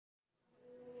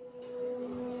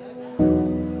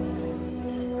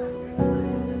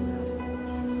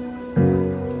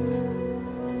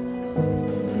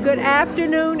Good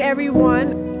afternoon,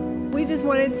 everyone. We just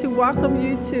wanted to welcome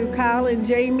you to Kyle and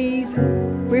Jamie's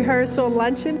rehearsal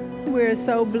luncheon. We're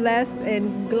so blessed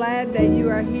and glad that you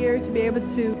are here to be able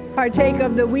to partake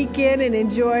of the weekend and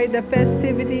enjoy the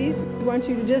festivities. We want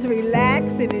you to just relax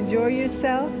and enjoy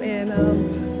yourself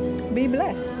and be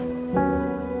blessed.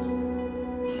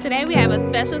 Today we have a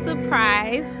special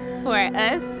surprise for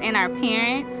us and our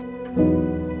parents.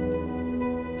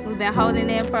 We've been holding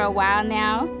it for a while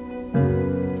now.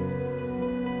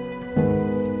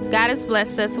 God has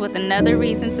blessed us with another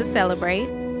reason to celebrate,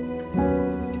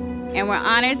 and we're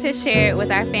honored to share it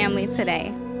with our family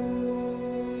today.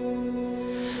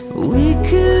 We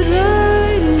could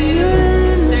write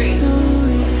another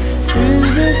story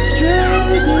through the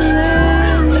struggle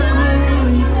and the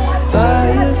glory.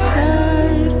 By your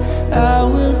side, I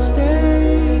will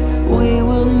stay. We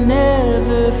will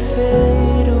never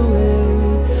fade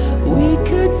away. We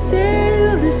could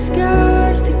sail the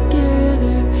skies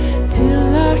together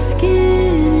till our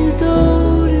skin is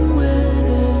old and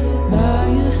weathered. By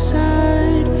your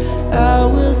side, I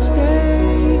will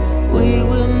stay. We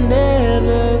will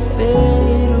never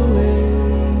fade away.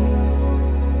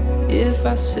 If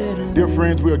I said, dear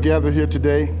friends, we are gathered here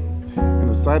today in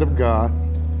the sight of God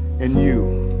and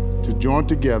you to join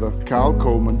together Kyle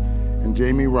Coleman and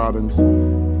Jamie Robbins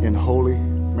in holy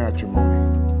matrimony.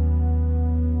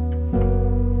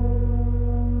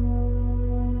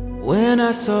 when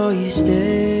I saw you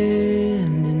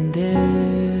standing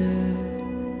there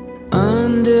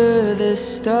under the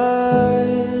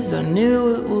stars, I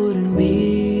knew it wouldn't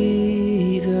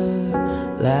be the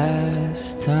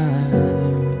last time.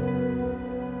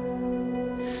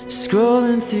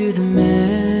 Scrolling through the memories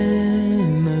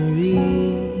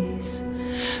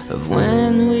of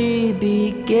when we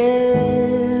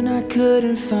began, I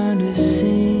couldn't find a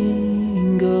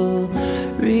single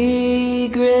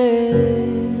regret.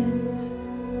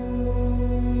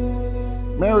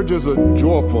 Marriage is a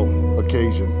joyful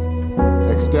occasion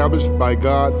established by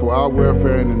God for our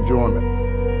welfare and enjoyment.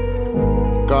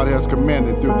 God has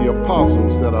commanded through the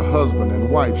apostles that a husband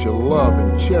and wife shall love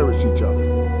and cherish each other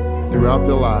throughout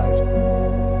their lives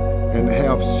and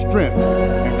have strength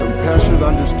and compassionate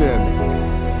understanding,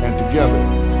 and together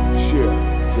share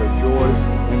their joys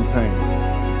and pain.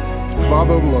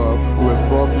 Father of love, who has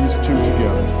brought these two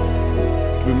together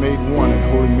to be made one in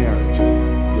holy marriage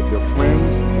with their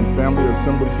friends and family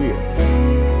assembled here,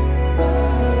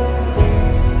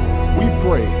 we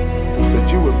pray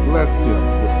that you would bless them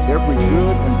with every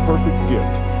good and perfect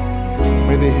gift.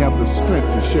 May they have the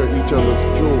strength to share each other's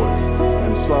joys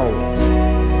and sorrows.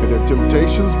 May their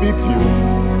temptations be few,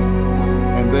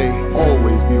 and they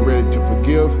always be ready to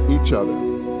forgive each other,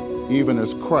 even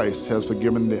as Christ has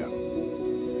forgiven them.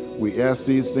 We ask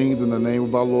these things in the name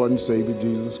of our Lord and Savior,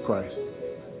 Jesus Christ.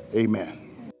 Amen.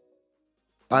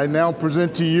 I now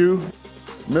present to you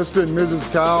Mr. and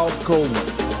Mrs. Kyle Coleman.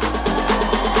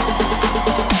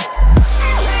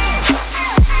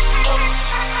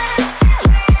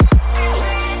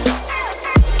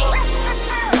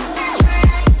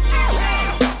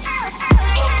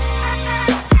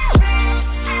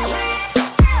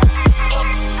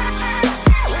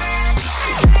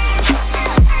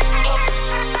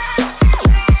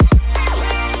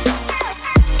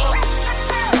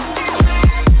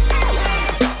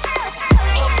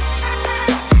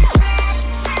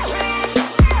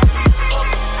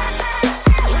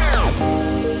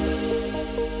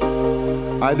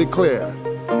 I declare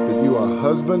that you are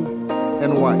husband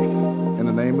and wife in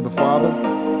the name of the Father,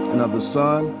 and of the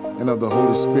Son, and of the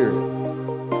Holy Spirit.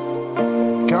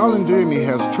 Kyle and Jamie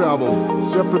has traveled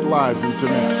separate lives into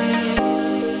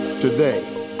that. Today,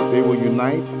 they will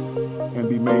unite and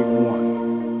be made one.